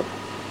some of them?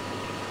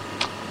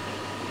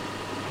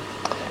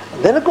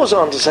 And then it goes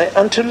on to say,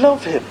 and to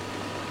love Him,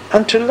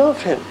 and to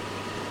love Him.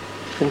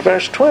 In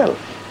verse 12,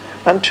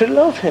 and to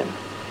love Him.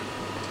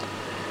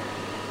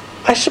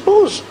 I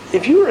suppose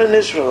if you were an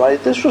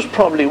Israelite, this was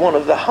probably one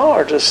of the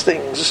hardest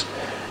things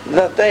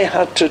that they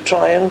had to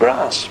try and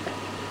grasp.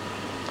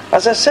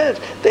 As I said,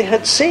 they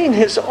had seen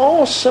His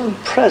awesome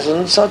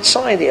presence at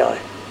Sinai.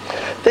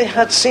 They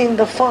had seen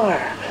the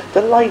fire,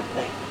 the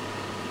lightning.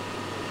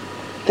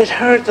 They'd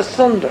heard the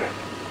thunder.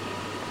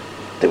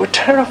 They were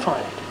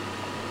terrified.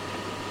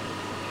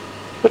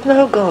 But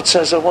now God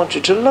says, I want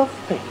you to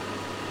love me.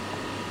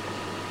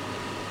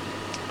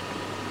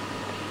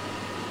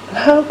 And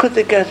how could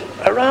they get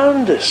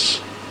around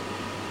this?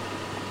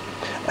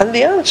 And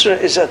the answer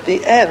is at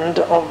the end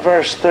of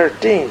verse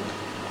 13.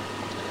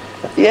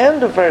 At the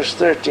end of verse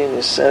 13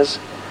 it says,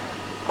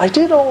 I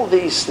did all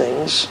these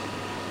things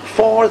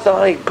for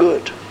thy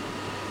good.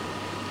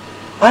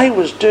 I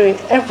was doing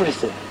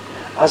everything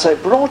as I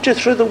brought you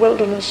through the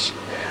wilderness,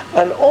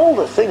 and all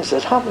the things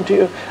that happened to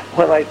you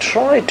when I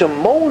tried to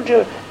mold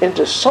you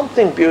into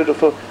something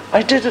beautiful,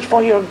 I did it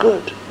for your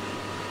good.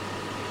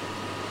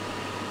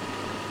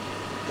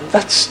 And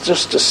that's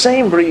just the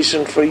same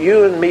reason for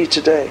you and me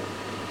today.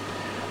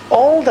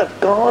 All that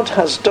God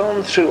has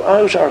done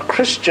throughout our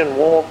Christian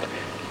walk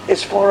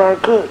is for our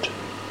good.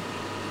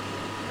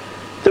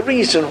 The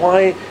reason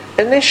why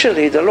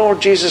initially the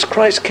Lord Jesus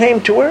Christ came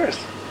to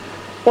earth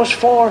was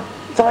for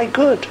thy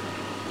good.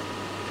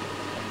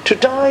 To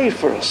die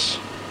for us.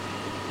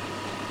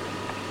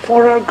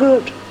 For our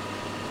good.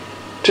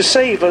 To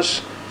save us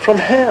from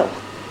hell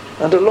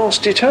and a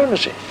lost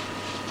eternity.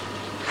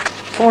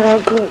 For our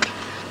good.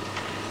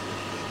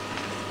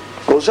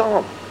 Goes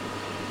on.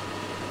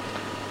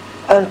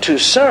 And to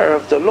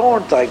serve the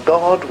Lord thy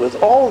God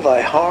with all thy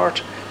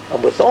heart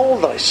and with all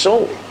thy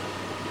soul.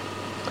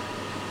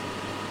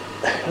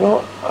 You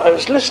know, I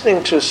was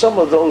listening to some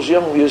of those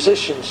young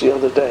musicians the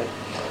other day,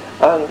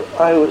 and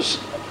I was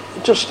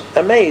just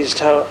amazed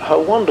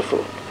how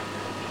wonderful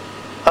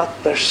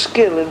at their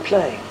skill in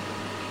playing.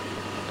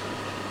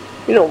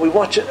 You know, we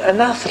watch an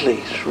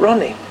athlete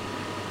running.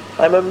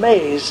 I'm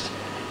amazed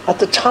at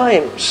the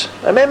times.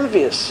 I'm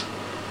envious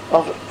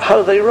of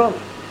how they run.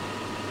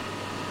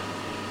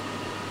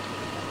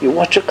 You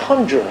watch a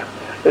conjurer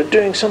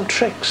doing some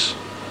tricks.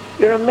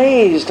 You're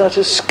amazed at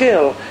his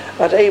skill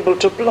at able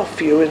to bluff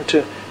you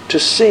into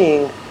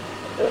seeing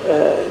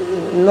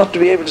not to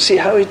be able to see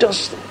how he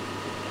does them.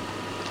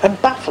 I'm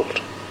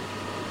baffled.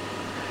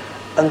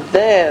 And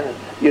then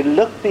you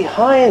look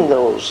behind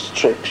those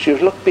tricks, you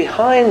look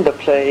behind the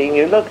playing,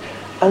 you look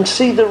and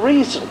see the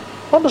reason.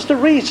 What is the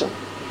reason?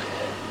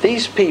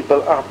 These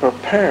people are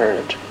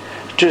prepared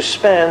to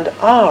spend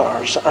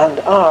hours and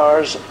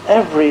hours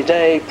every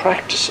day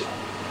practicing.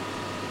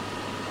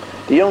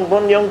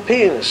 One young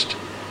pianist,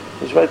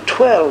 he was about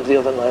 12 the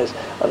other night,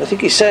 and I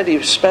think he said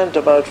he spent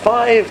about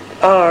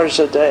 5 hours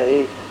a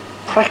day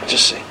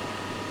practicing.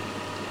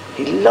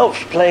 He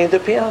loved playing the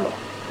piano,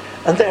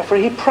 and therefore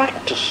he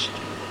practiced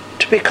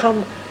to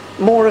become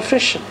more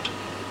efficient.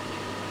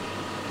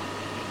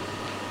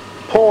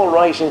 Paul,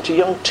 writing to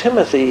young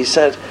Timothy, he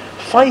said,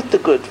 "Fight the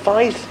good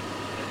fight,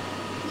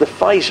 the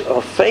fight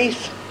of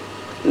faith,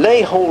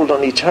 lay hold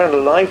on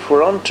eternal life,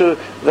 whereunto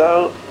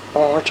thou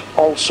art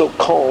also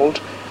called,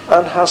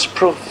 and hast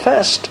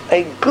professed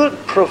a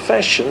good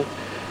profession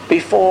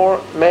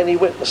before many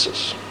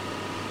witnesses."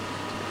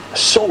 A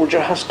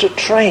soldier has to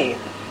train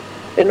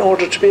in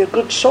order to be a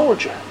good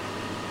soldier.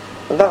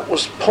 And that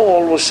was,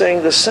 Paul was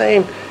saying the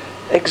same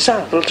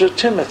example to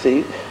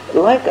Timothy.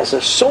 Like as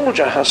a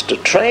soldier has to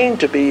train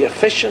to be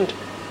efficient,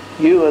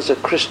 you as a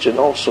Christian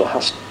also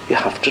you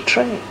have to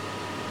train.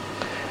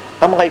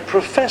 Am I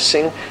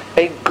professing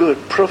a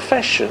good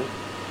profession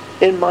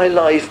in my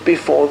life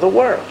before the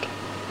world?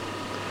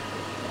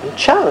 I'm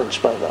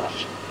challenged by that.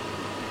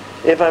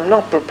 If I'm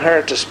not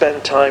prepared to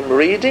spend time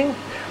reading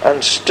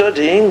and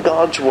studying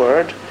God's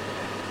Word,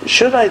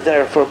 should I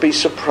therefore be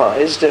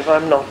surprised if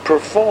I'm not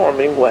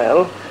performing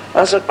well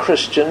as a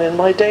Christian in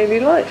my daily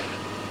life?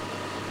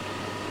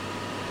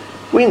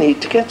 We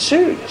need to get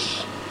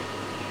serious.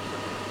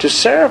 To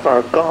serve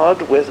our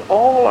God with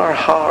all our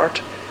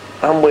heart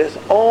and with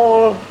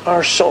all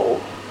our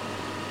soul.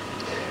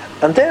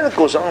 And then it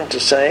goes on to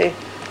say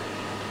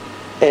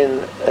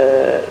in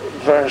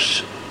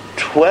verse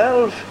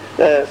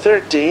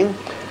 13,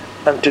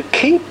 "And to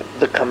keep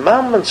the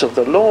commandments of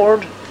the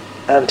Lord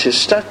and his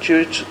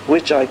statutes,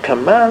 which I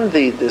command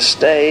thee this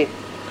day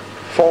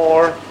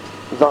for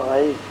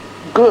thy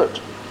good."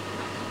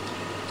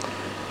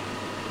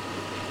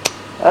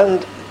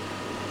 And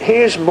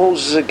here's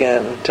Moses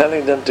again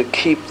telling them to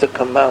keep the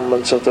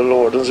commandments of the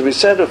Lord. As we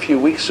said a few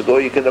weeks ago,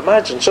 you can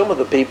imagine some of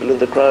the people in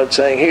the crowd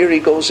saying, "Here he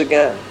goes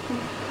again,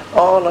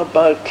 on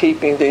about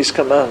keeping these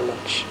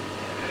commandments."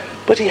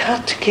 But he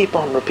had to keep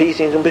on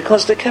repeating them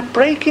because they kept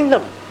breaking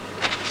them.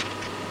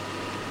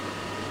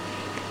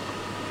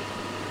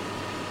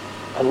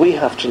 And we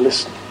have to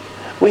listen.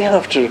 We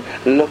have to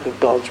look at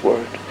God's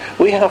Word.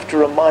 We have to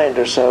remind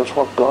ourselves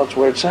what God's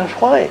Word says.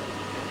 Why?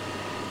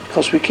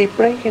 Because we keep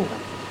breaking them.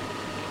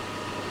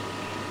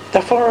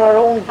 They're for our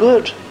own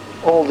good,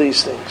 all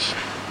these things.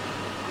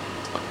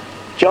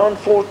 John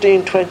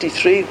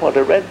 14:23, what I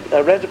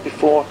read it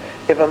before.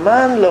 "If a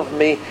man love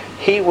me,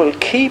 he will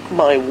keep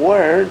my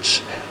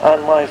words,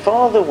 and my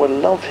Father will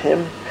love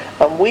him,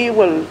 and we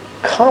will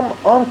come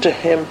unto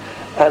him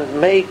and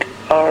make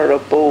our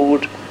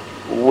abode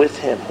with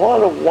him."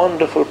 What a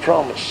wonderful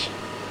promise.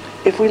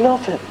 If we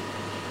love him,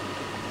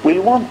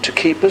 we'll want to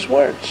keep his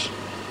words.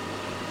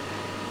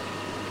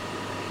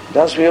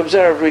 As we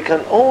observed, we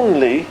can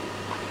only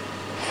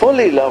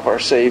fully love our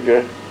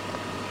Saviour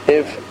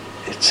if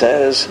it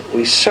says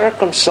we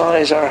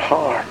circumcise our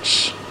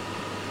hearts.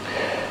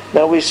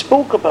 Now, we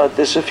spoke about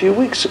this a few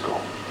weeks ago.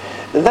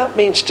 And that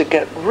means to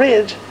get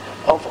rid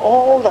of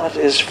all that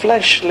is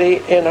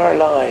fleshly in our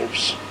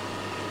lives,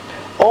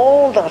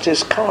 all that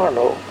is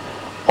carnal,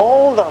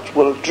 all that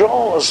will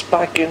draw us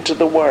back into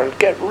the world.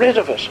 Get rid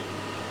of it.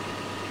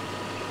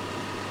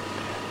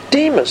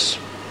 Demas,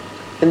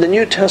 in the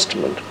New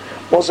Testament,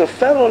 was a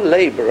fellow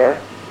labourer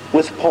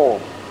with Paul.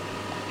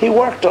 He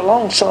worked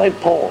alongside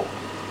Paul.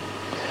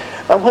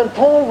 And when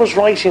Paul was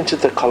writing to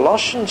the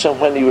Colossians and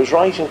when he was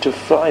writing to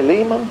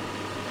Philemon,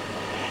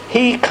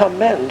 he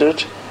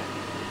commended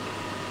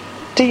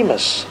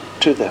Demas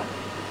to them.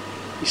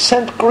 He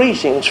sent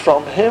greetings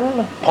from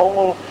him,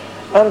 Paul,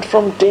 and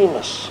from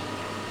Demas.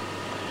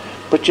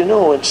 But you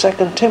know, in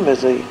 2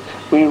 Timothy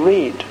we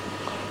read,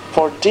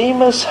 "For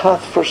Demas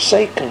hath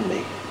forsaken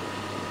me,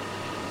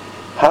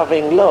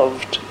 having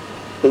loved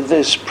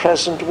this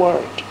present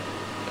world."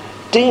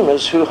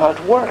 Demas, who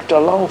had worked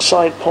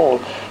alongside Paul,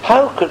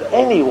 how could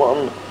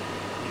anyone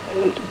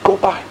go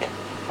back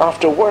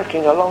after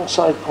working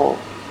alongside Paul?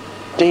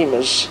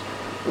 Demas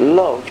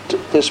loved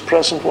this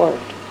present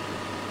world,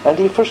 and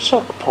he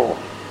forsook Paul,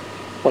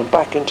 went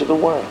back into the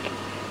world.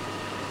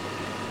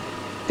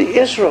 The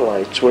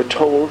Israelites, were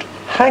told,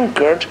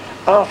 hankered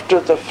after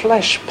the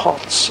flesh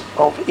pots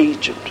of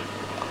Egypt.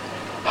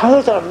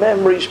 How their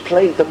memories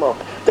played them up.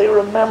 They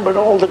remembered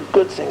all the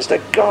good things, the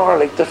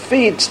garlic, the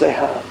feeds they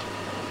had,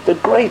 the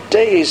great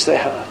days they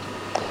had.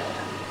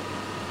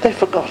 They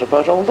forgot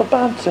about all the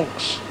bad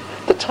things.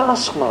 The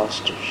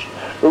taskmasters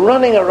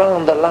running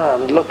around the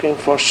land looking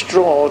for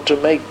straw to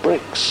make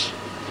bricks.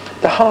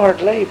 The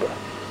hard labour.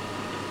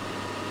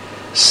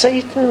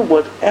 Satan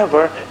would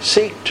ever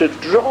seek to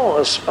draw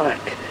us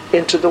back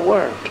into the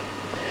world.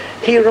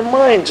 He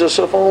reminds us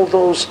of all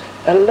those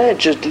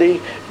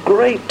allegedly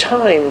great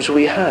times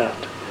we had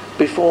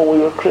before we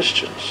were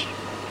Christians.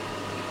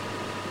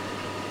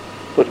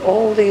 But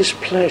all these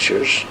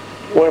pleasures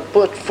were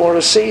but for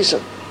a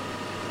season.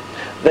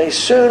 They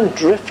soon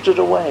drifted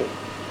away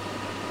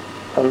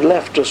and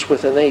left us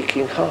with an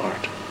aching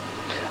heart.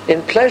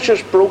 In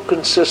pleasure's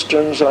broken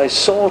cisterns I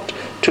sought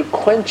to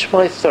quench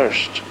my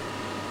thirst,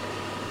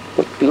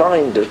 but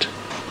blinded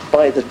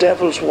by the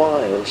devil's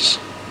wiles,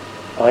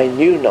 I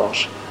knew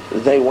not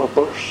they were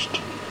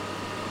burst.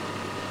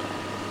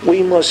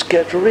 We must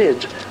get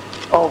rid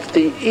of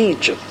the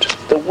Egypt,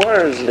 the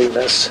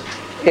worldliness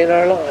in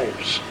our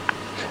lives.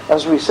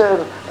 As we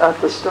said at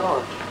the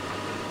start,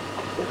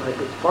 if I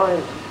could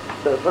find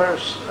the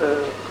verse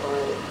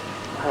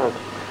I had,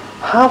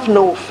 have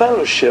no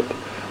fellowship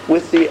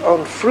with the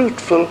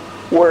unfruitful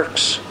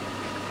works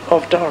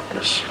of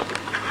darkness,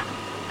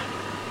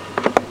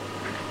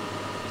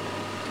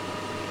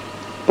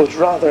 but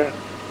rather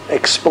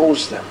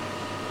expose them.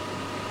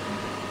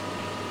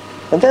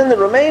 And then the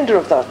remainder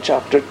of that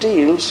chapter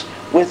deals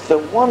with the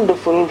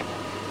wonderful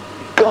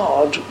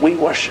God we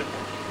worship.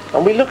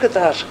 And we look at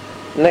that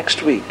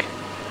next week.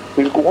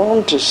 We'll go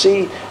on to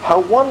see how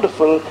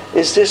wonderful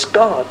is this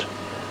God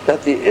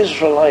that the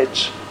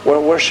Israelites were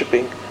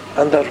worshipping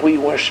and that we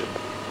worship.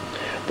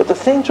 But the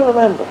thing to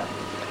remember,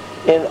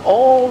 in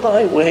all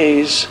thy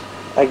ways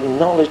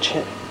acknowledge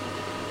him,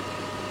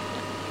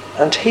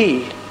 and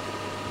he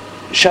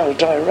shall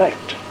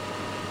direct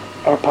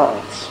our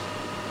paths.